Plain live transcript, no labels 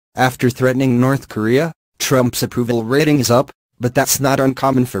After threatening North Korea, Trump's approval rating is up, but that's not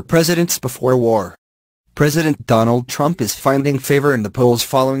uncommon for presidents before war. President Donald Trump is finding favor in the polls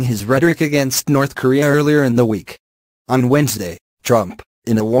following his rhetoric against North Korea earlier in the week. On Wednesday, Trump,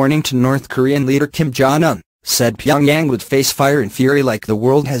 in a warning to North Korean leader Kim Jon Un, said Pyongyang would face fire and fury like the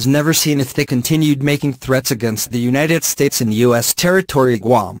world has never seen if they continued making threats against the United States and U.S. territory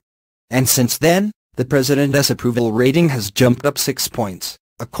Guam. And since then, the president's approval rating has jumped up 6 points,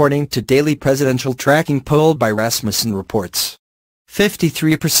 according to daily presidential tracking poll by Rasmussen Reports.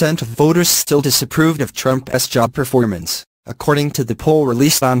 53% of voters still disapproved of Trump's job performance, according to the poll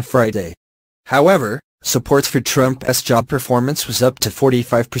released on Friday. However, support for Trump's job performance was up to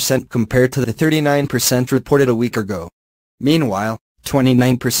 45% compared to the 39% reported a week ago. Meanwhile,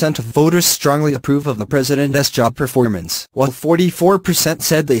 29% of voters strongly approve of the president's job performance, while 44%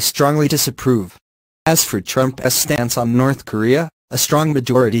 said they strongly disapprove. As for Trump's stance on North Korea, a strong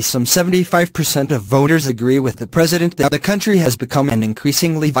majority, some 75% of voters, agree with the president that the country has become an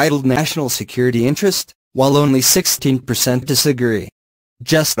increasingly vital national security interest, while only 16% disagree.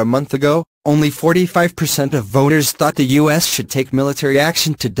 Just a month ago, only 45% of voters thought the U.S. should take military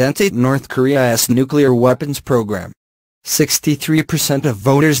action to dentate North Korea's nuclear weapons program. 63% of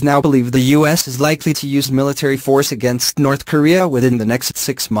voters now believe the U.S. is likely to use military force against North Korea within the next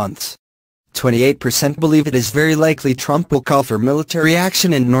 6 months. 28% believe it is very likely Trump will call for military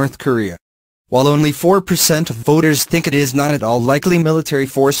action in North Korea. While only 4% of voters think it is not at all likely military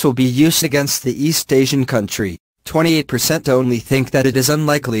force will be used against the East Asian country, 28% only think that it is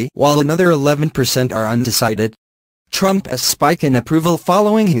unlikely, while another 11% are undecided. Trump's spike in approval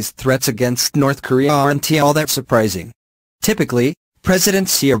following his threats against North Korea aren't all that surprising. Typically,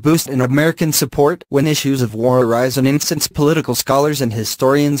 presidents see a boost in American support when issues of war arise, an instance political scholars and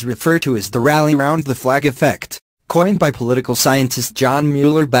historians refer to as the rally round the flag effect, coined by political scientist John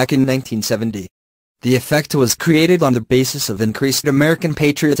Mueller back in 1970. The effect was created on the basis of increased American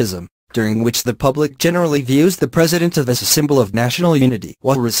patriotism, during which the public generally views the president as a symbol of national unity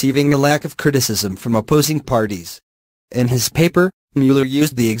while receiving a lack of criticism from opposing parties. In his paper, Mueller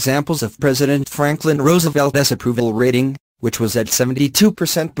used the examples of President Franklin Roosevelt's approval rating, which was at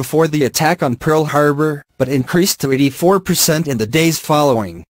 72% before the attack on Pearl Harbor, but increased to 84% in the days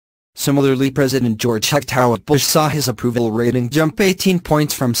following. Similarly, President George W. Bush saw his approval rating jump 18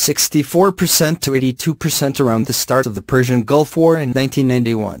 points from 64% to 82% around the start of the Persian Gulf War in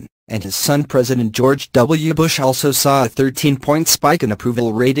 1991, and his son President George W. Bush also saw a 13-point spike in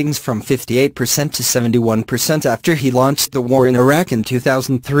approval ratings from 58% to 71% after he launched the war in Iraq in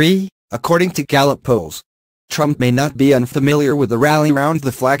 2003, according to Gallup polls. Trump may not be unfamiliar with the rally round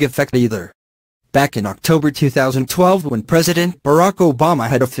the flag effect either. Back in October 2012, when President Barack Obama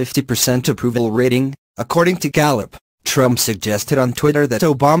had a 50% approval rating, according to Gallup, Trump suggested on Twitter that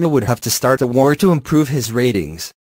Obama would have to start a war to improve his ratings.